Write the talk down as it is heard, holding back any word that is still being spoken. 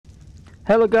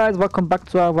Hello guys, welcome back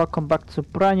to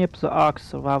brand new episode of ARK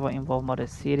Survival Involved Mode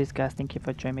series. Guys, thank you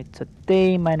for joining me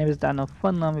today. My name is DODOS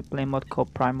and we're playing mod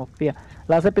called Primal.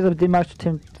 Last episode we did manage to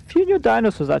tame a few new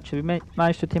dinosaurs actually. We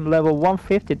managed to tame level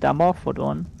 150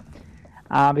 Dimorphodon.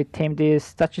 And we tamed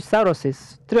these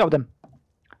Stachysauruses, 3 of them.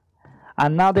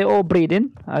 And now they're all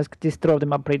breeding, as these 3 of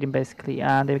them are breeding basically.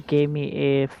 And they gave me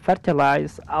a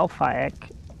fertilized alpha egg.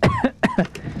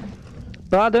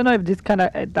 But I don't know if this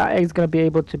that egg is gonna be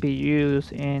able to be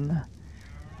used in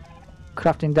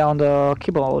crafting down the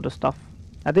kibble, all the stuff.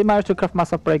 I did manage to craft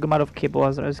myself a pretty good amount of kibble,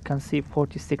 as you can see,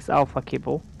 46 alpha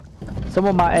kibble. Some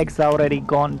of my eggs are already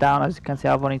gone down, as you can see.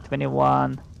 I have only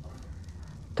 21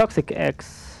 toxic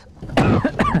eggs.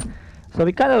 So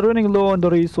we're kind of running low on the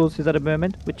resources at the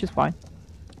moment, which is fine.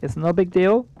 It's no big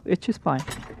deal, which is fine.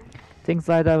 Things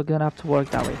like that, we're gonna have to work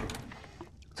that way.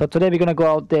 So today we're gonna go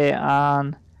out there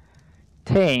and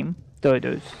tame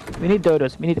dodos. We need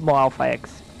dodos. We need more alpha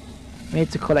eggs. We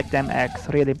need to collect them eggs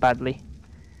really badly.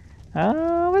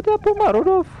 Where did I put my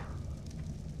Rudolph?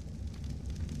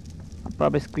 I'll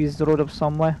probably squeeze the Rudolph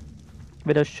somewhere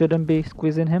where I shouldn't be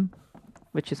squeezing him,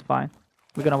 which is fine.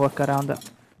 We're gonna work around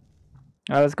that.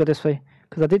 Alright, let's go this way,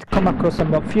 because I did come across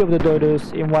a few of the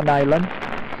dodos in one island,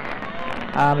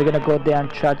 and we're gonna go there and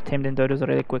try to tame the dodos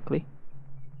really quickly.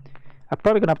 I'm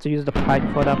probably gonna have to use the pipe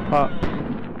for that part.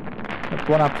 I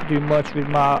won't have to do much with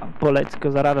my bullets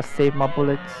because I'd rather save my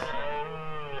bullets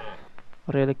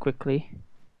really quickly.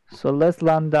 So let's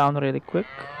land down really quick.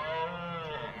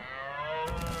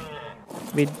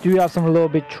 We do have some little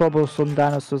bit troublesome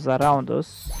dinosaurs around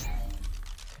us,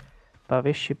 but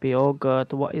we should be all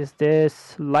good. What is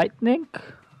this? Lightning?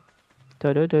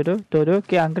 Dodo,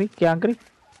 get angry, get angry.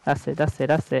 That's it, that's it,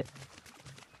 that's it.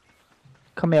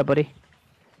 Come here, buddy.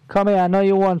 Come here, I know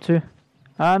you want to.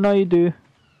 I know you do.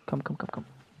 Come.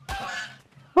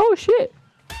 Oh shit!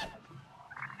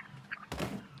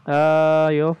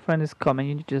 Your friend is coming.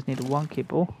 You just need 1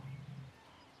 kibble.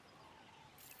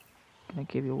 Gonna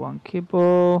give you 1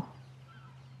 kibble.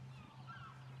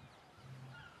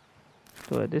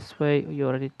 Do it this way. You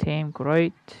already tamed,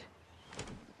 great.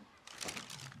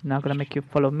 Now gonna make you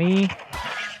follow me.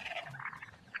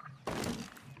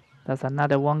 That's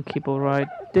another 1 kibble right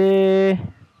there.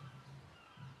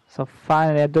 So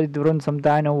finally, I did run some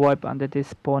dino wipe and they did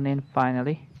spawn in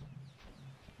finally.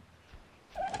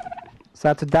 So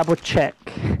I had to double check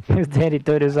if there any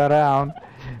dodos around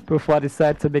before I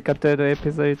decided to make a dodo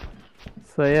episode.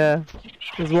 So yeah,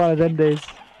 it's one of them days.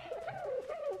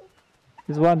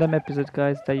 It's one of them episodes,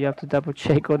 guys, that you have to double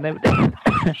check on everything.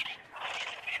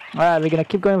 Alright, we're gonna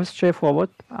keep going straight forward,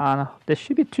 and there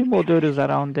should be 2 more dodos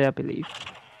around there, I believe.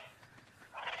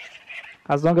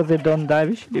 As long as they don't die,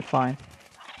 we should be fine.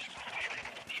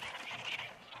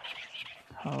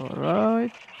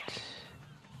 Alright.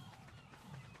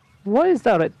 What is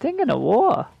that red thing in the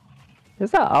water?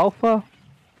 Is that alpha?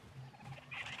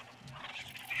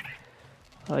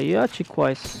 Oh, you're actually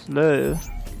quite slow.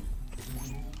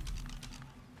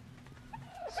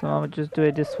 So I'll just do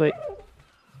it this way.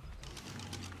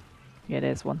 Yeah,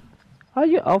 there's one. Are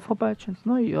you alpha by chance?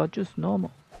 No, you are just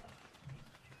normal.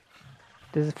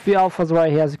 There's a few alphas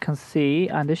right here, as you can see,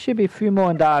 and there should be a few more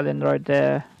on the island right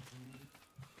there.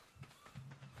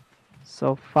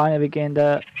 So finally we gain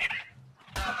the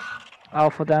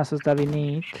alpha dinosaurs that we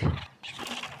need.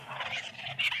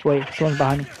 Wait, someone's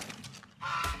behind me.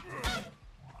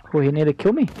 Oh, he nearly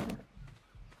killed me.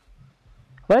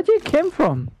 Where did you come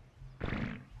from?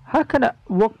 How can I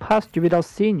walk past you without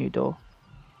seeing you though?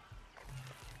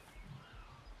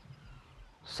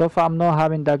 So far I'm not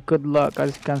having that good luck,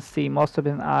 as you can see. Most of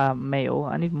them are male.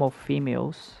 I need more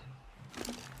females.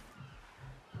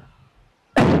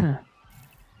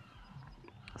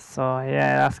 So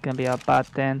yeah, that's gonna be a bad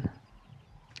thing.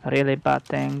 A really bad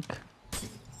thing.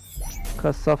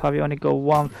 Because so far we only got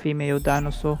 1 female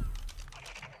dinosaur.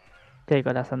 There you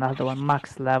go, that's another one.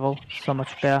 Max level. So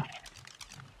much better.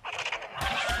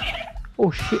 Oh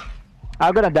shit.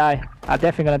 I'm gonna die. I'm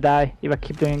definitely gonna die if I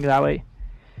keep doing it that way.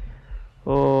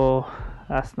 Oh,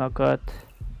 that's not good.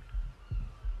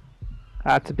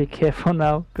 I have to be careful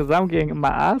now, because I'm getting my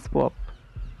ass whooped.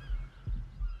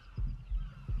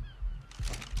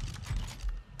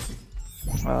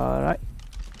 Alright.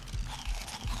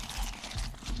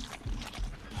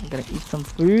 I'm gonna eat some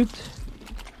food.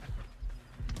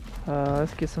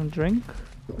 Let's get some drink.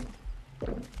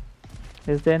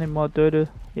 Is there any more dodo?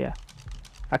 Yeah.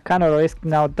 I kinda risk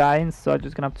now dying, so I'm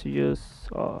just gonna have to use...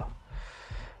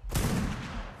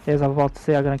 Yes, I was about to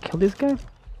say I'm gonna kill this guy.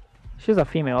 She's a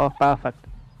female. Oh, perfect.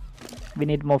 We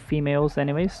need more females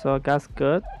anyway, so that's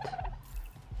good.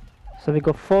 So we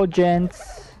got 4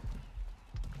 gents.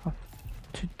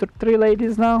 three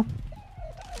ladies now.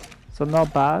 So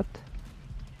not bad.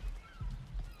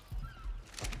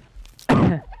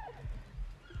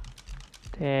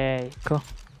 There you go.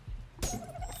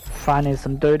 Finally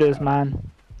some dodos,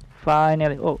 man.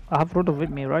 Finally. Oh, I have Rudolph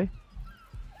with me, right?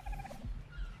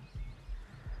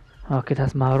 Okay,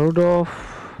 that's my Rudolph.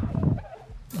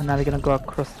 And now we're gonna go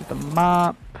across to the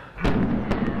map.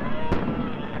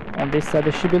 On this side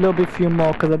there should be a little bit few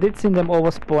more, because I did see them over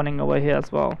spawning over here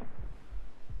as well.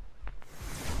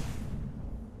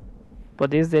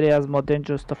 But this area has more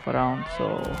dangerous stuff around,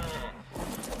 so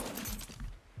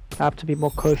I have to be more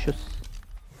cautious.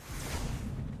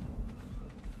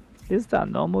 Is that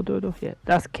normal dodo? Yeah,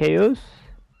 that's chaos.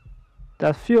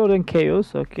 That's fewer than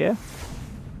chaos, okay.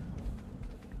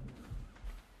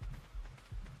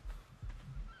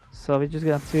 So we're just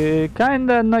gonna have to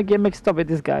kinda not get mixed up with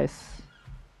these guys.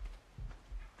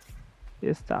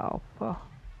 Is the alpha?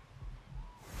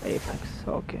 Apex,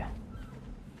 okay.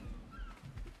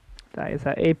 That is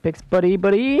our apex buddy.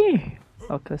 Okay,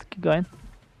 let's keep going.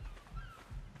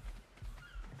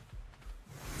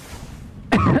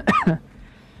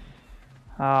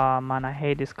 Ah man, I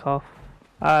hate this cough.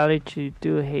 I literally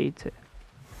do hate it.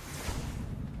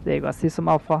 There you go, I see some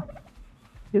alpha.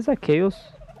 Is that chaos?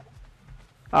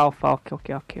 Alpha,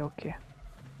 okay.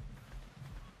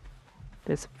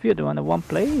 There's a few doing in one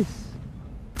place.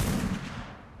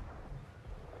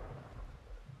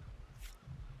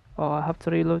 Oh, I have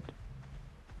to reload.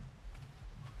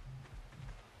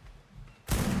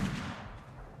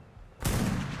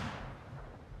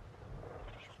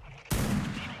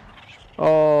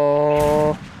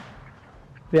 Oh,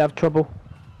 we have trouble.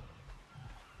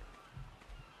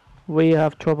 We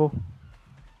have trouble.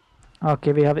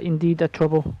 Okay, we have indeed a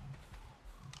trouble.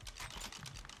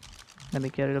 Let me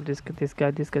get rid of this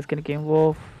guy. This guy's gonna get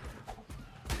involved.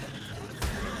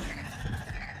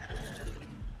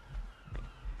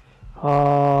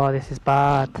 Oh, this is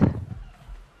bad.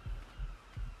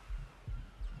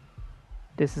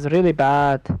 This is really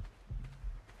bad.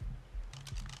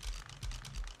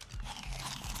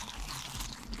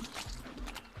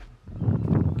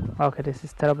 Okay, this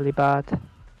is terribly bad.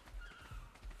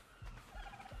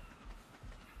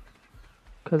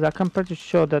 Because I'm pretty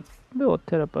sure that little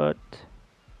terabird.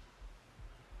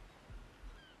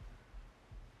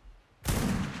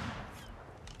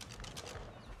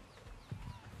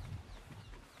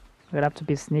 We're gonna have to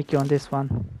be sneaky on this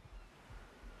one.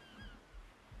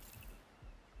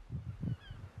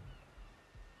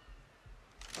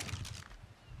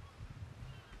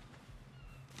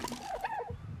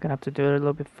 Gonna have to do it a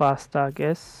little bit faster, I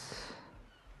guess.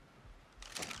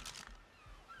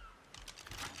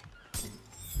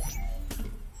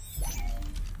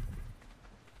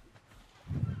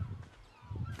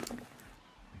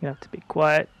 You have to be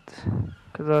quiet,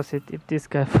 because else if this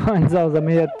guy finds out I'm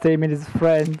here taming his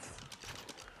friends.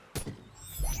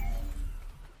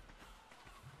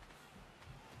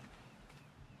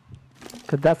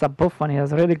 Because that's a buff one, he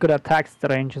has really good attack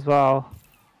range as well.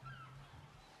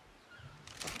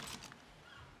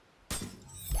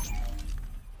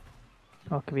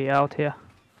 Okay, we out here.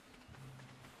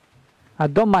 I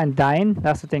don't mind dying,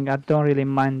 that's the thing, I don't really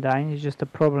mind dying, it's just the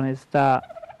problem is that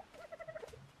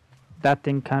that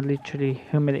thing can literally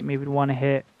humiliate me with one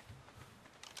hit.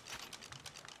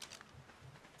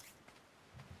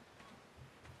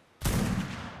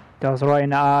 That was right in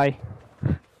the eye.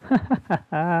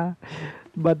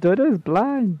 But Dodo is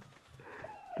blind.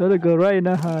 Dodo go right in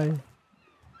the eye.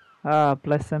 Ah,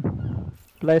 bless him.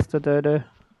 Bless the Dodo.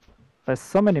 There's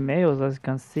so many males, as you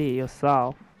can see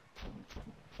yourself.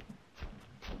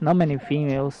 Not many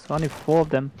females, only 4 of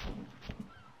them.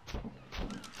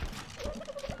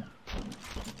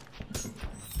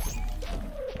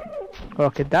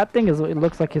 Okay, that thing is, it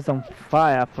looks like it's on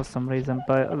fire for some reason,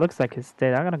 but it looks like it's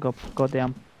dead. I'm gonna go there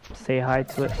and say hi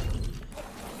to it.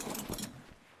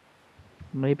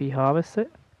 Maybe harvest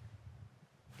it.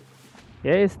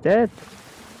 Yeah, it's dead.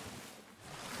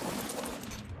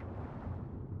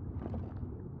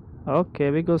 Okay,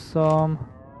 we got some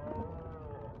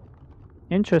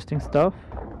interesting stuff.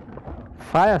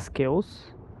 Fire skills.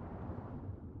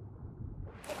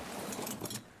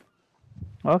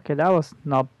 Okay, that was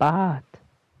not bad.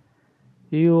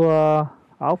 You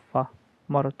alpha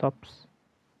mototops.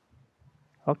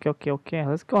 Okay.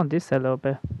 Let's go on this a little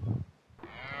bit.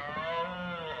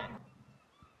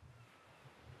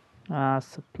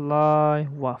 Supply.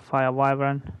 What? Fire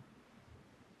wyvern.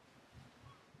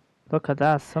 Look at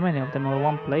that, so many of them in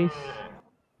one place.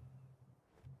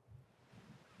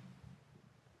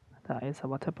 That is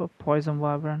what type of poison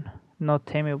wyvern? Not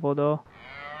tameable though.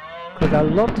 Because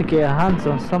I'd love to get hands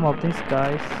on some of these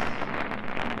guys.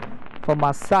 For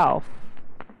myself,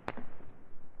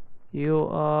 you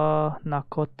are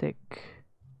narcotic.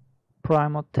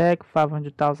 Primal tech,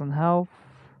 500,000 health.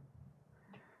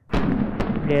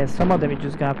 Yeah, some of them you're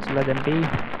just gonna have to let them be.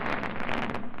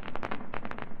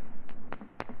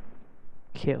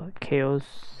 Chaos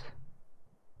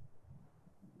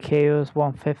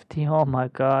 150. Oh my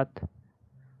god.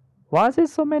 Why is there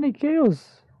so many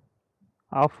chaos?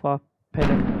 Alpha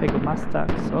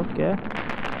Pegomastax, okay.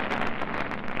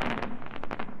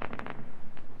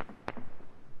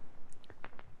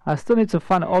 I still need to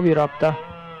find Oviraptor.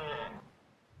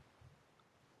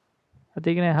 I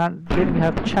didn't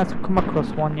have a chance to come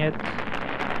across one yet.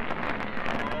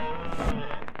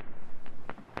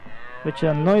 Which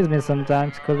annoys me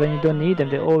sometimes, because when you don't need them,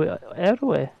 they're all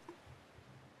everywhere.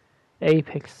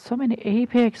 Apex, so many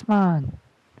Apex, man.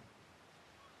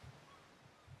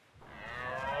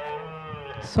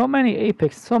 So many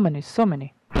Apex, so many.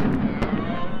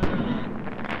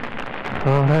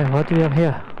 Alright, what do we have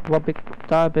here? What big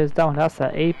database down? That's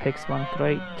an Apex one,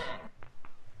 great.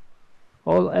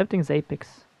 Everything's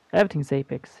Apex. Everything's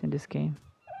Apex in this game.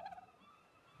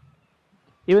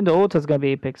 Even the auto's gonna be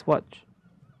Apex, watch.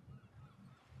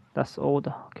 That's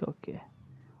older, okay.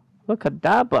 Look at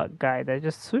that bug guy, they're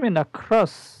just swimming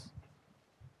across.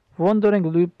 Wandering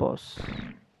lupus.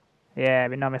 Yeah,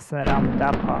 we're not messing around with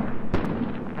that part.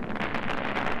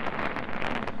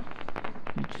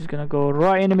 I'm just gonna go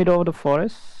right in the middle of the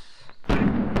forest.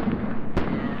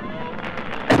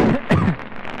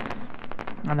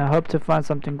 And I hope to find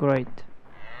something great.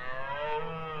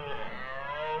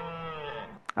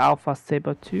 Alpha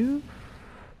Saber 2.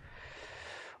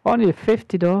 Only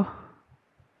 50 though.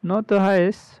 Not the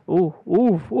highest. Ooh.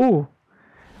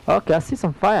 Okay, I see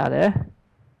some fire there.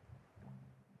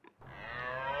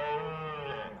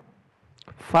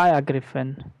 Fire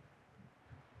Griffin.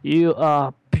 You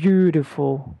are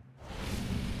beautiful.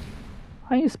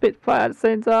 And you spit fire at the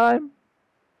same time.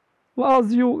 What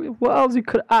else you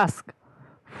could ask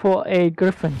for a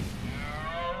griffin?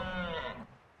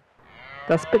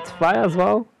 That spits fire as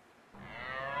well.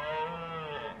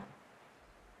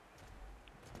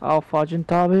 Alpha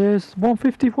Argentavis.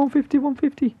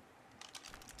 150.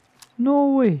 No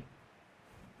way.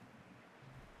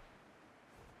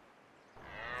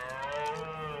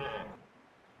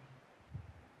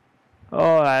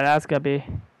 Alright, that's gonna be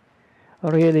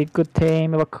a really good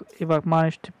tame if I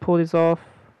manage to pull this off.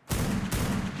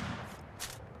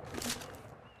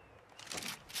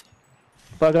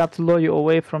 But I'm gonna have to lure you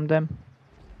away from them.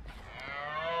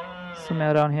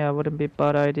 Somewhere around here wouldn't be a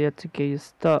bad idea to get you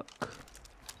stuck.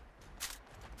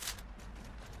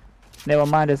 Never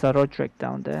mind, there's a Roderick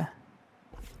down there.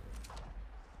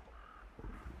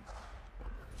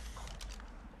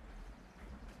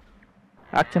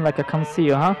 Acting like I can't see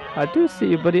you, huh? I do see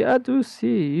you, buddy. I do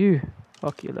see you.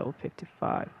 Okay, level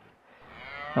 55.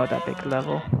 Not that big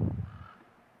level.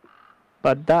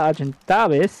 But that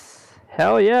Argentavis,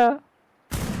 hell yeah.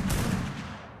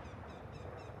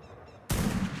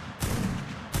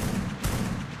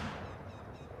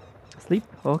 Sleep?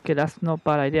 Okay, that's not a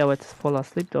bad idea. Let's fall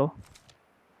asleep though.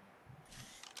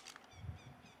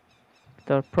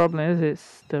 The problem is,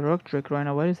 it's the rock drake right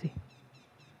now. Where is he?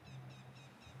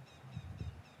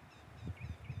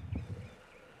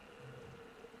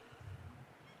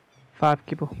 Five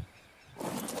people.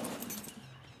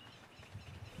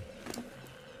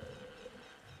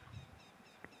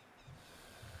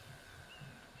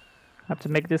 Have to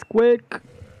make this quick.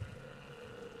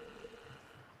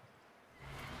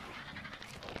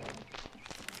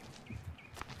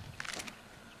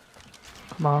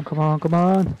 Come on.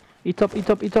 Eat up.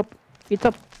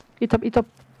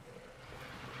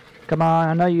 Come on,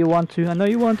 I know you want to.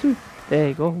 There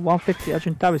you go, 150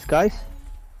 Argentavis, guys.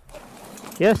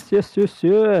 Yes.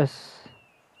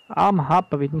 I'm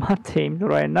happy with my team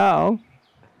right now.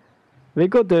 We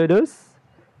got DODOS.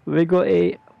 We got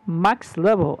a max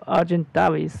level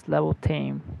Argentavis level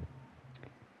team.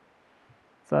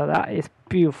 So that is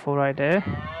beautiful right there.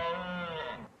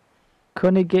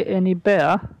 Couldn't it get any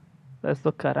better? Let's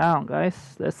look around,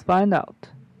 guys. Let's find out.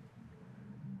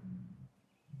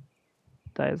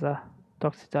 That is a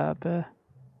toxic bear.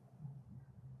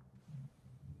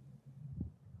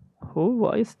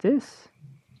 What is this?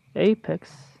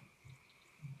 Apex.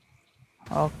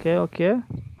 Okay.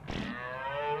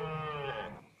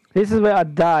 This is where I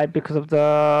died because of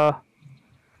the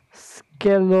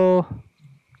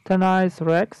skeletonized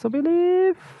Rex, I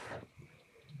believe.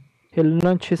 He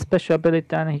launched his special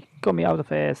ability and he got me out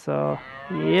of air, so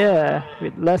yeah,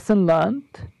 with lesson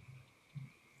learned.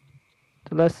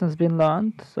 The lesson's been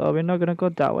learned, so we're not gonna go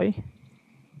that way.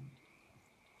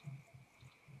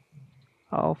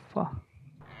 Alpha.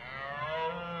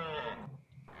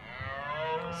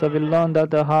 So we learned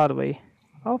that the hard way.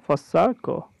 Alpha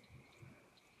circle.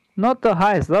 Not the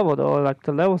highest level though, like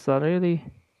the levels are really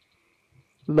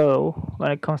low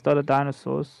when it comes to other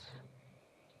dinosaurs.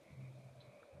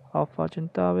 Alpha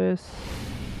Centaurus.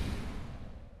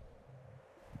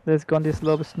 Let's go on this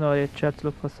little bit snow area, try to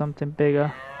look for something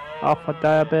bigger. Alpha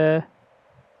Diabear.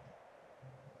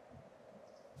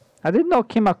 I did not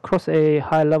come across a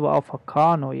high level Alpha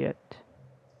Carno yet.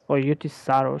 Or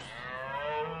Utisaurus.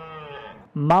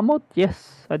 Mammoth?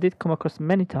 Yes, I did come across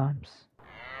many times.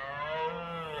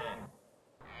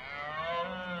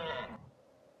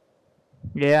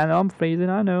 Yeah, I know I'm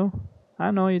freezing, I know. I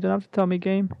know, you don't have to tell me,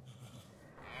 game.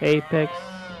 Apex.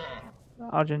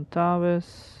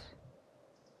 Argentavis.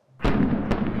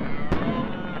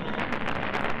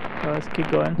 Let's keep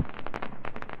going.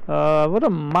 I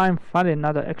wouldn't mind finding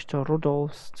another extra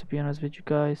Rudolphs, to be honest with you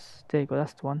guys. There you go,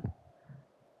 that's the one.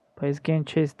 But he's getting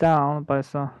chased down by a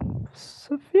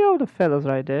few of the fellas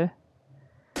right there.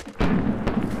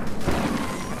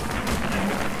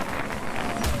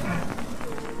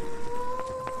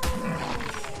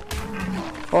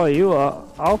 Oh, you are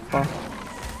Alpha.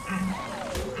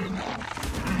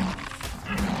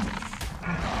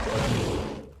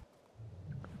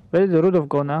 Where did the Rudolph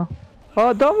go now?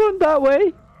 Oh, don't run that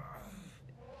way!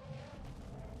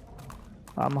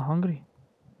 I'm hungry.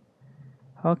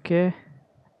 Okay.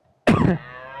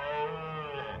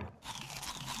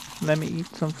 Let me eat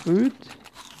some food.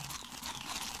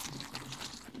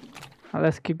 Now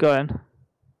let's keep going.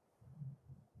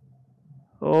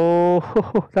 Oh,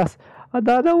 that's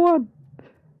another one.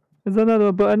 There's another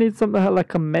one, but I need something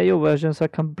like a male version so I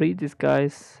can breed these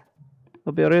guys.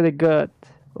 It'll be really good.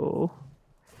 Oh.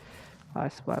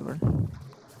 Ice wyvern.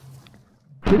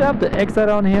 Do they have the eggs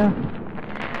around here?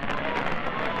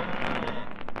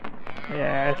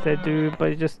 Yes, they do,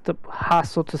 but just the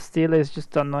hassle to steal is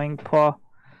just the annoying part.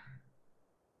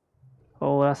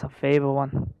 Oh, that's a Fable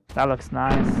one. That looks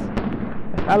nice.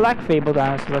 I like Fable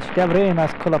dinosaurs, actually. They have really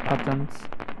nice color patterns.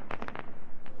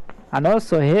 And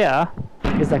also here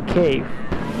is a cave.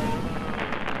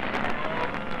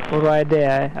 Right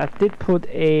there. I did put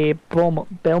a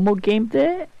Belmo game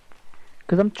there.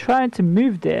 Because I'm trying to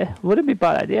move there. Wouldn't be a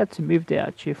bad idea to move there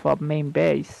actually for our main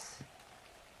base.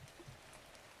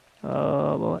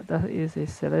 Well, that is a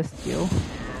celestial.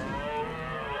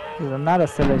 There's another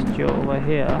celestial over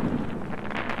here.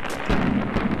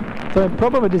 So the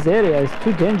problem with this area is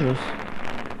too dangerous.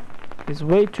 It's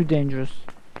way too dangerous.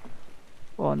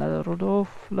 Oh, another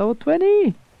Rudolph. Level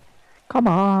 20! Come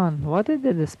on! Why did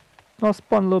they not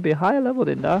spawn a little bit higher level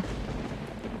than that?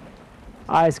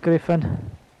 Ice Griffin.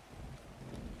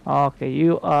 Okay,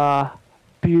 you are a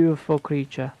beautiful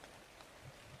creature.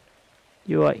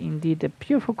 You are indeed a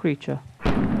beautiful creature.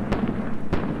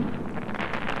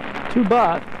 Too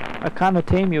bad I cannot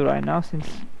tame you right now since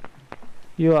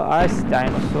you are ice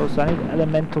dinosaur, so I need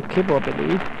elemental kibble, I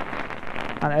believe.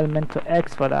 And elemental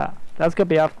X for that. That's gonna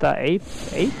be after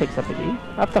Apex, I believe.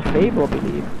 After Fable, I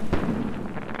believe.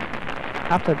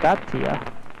 After that tier.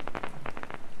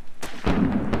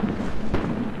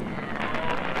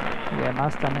 Yeah, my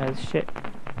stamina is shit.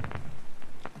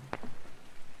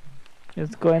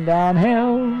 It's going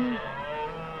downhill.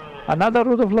 Another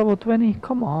root of level 20.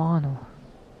 Come on.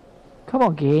 Come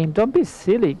on, game. Don't be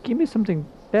silly. Give me something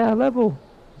better level.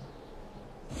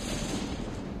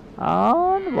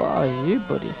 And what are you,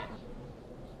 buddy?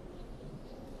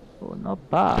 Oh, not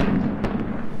bad.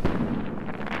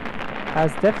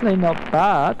 That's definitely not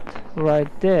bad. Right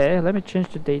there. Let me change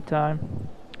the daytime.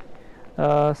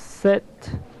 Set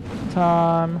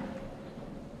time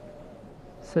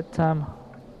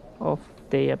of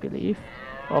day, I believe,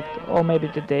 or maybe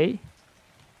the day.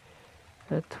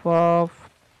 12.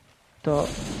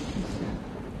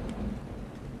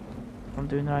 I'm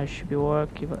doing right. Should be work.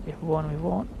 If we want, we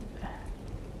won't.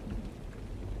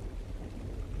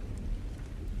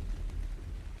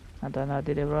 I don't know. I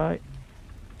did it right.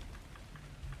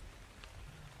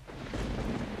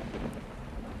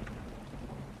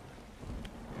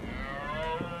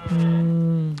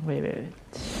 Wait.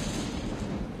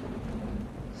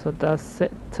 So that's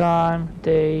set time,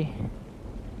 day.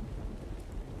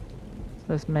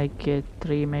 Let's make it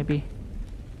 3 maybe.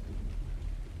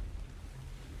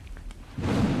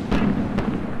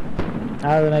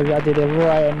 I don't know if I did it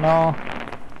right or not,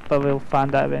 but we'll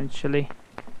find out eventually.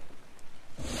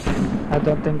 I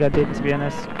don't think I did, to be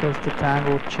honest, because the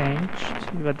tangle changed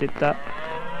if I did that.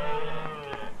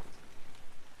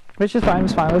 Which is fine,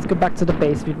 it's fine. Let's go back to the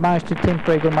base. We've managed to tame a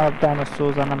good amount of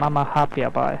dinosaurs and I'm happy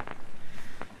about it.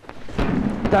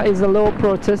 that is a little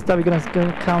process that we're gonna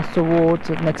count towards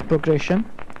the next progression.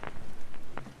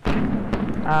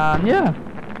 And yeah,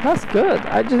 that's good.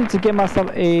 I just need to get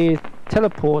myself a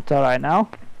teleporter right now.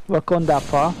 Work on that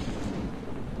part.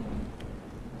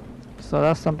 So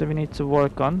that's something we need to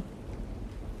work on.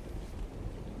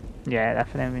 Yeah,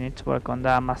 definitely we need to work on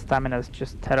that. My stamina is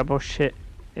just terrible shit.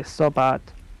 It's so bad.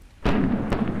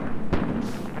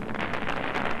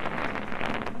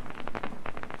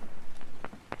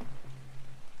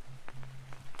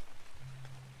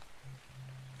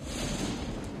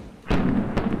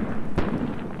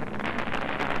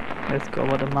 Let's go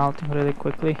over the mountain really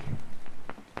quickly.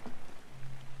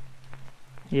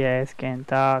 Yeah, it's getting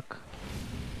dark.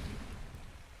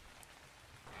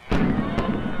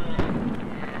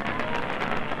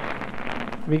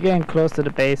 We're getting close to the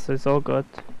base, so it's all good.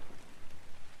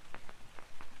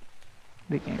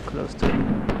 We're getting close to it.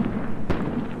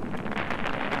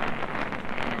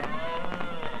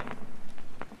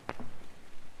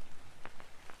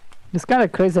 It's kind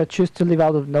of crazy I choose to live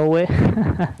out of nowhere.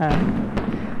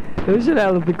 Usually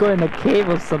I'll be going in a cave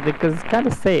or something because it's kind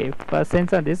of safe, but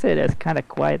since this area is kind of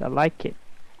quiet, I like it.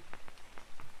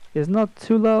 It's not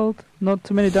too loud, not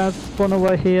too many dinosaurs spawn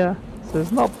over here, so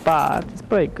it's not bad. It's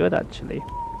pretty good actually.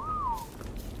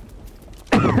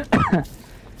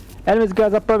 Anyways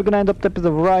guys, I'm probably gonna end up the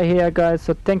episode right here guys,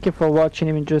 so thank you for watching.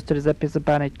 If you enjoyed today's episode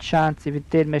by any chance, if you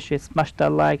did, make sure you smash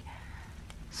that like,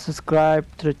 subscribe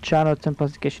to the channel, turn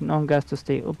notification on guys to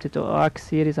stay updated to ARK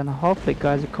series, and hopefully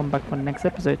guys you come back for the next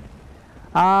episode.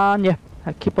 And yeah,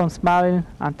 keep on smiling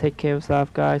and take care of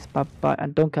yourself guys. Bye bye,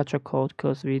 and don't catch a cold,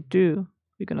 because if you do,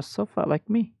 you're gonna suffer like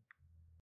me.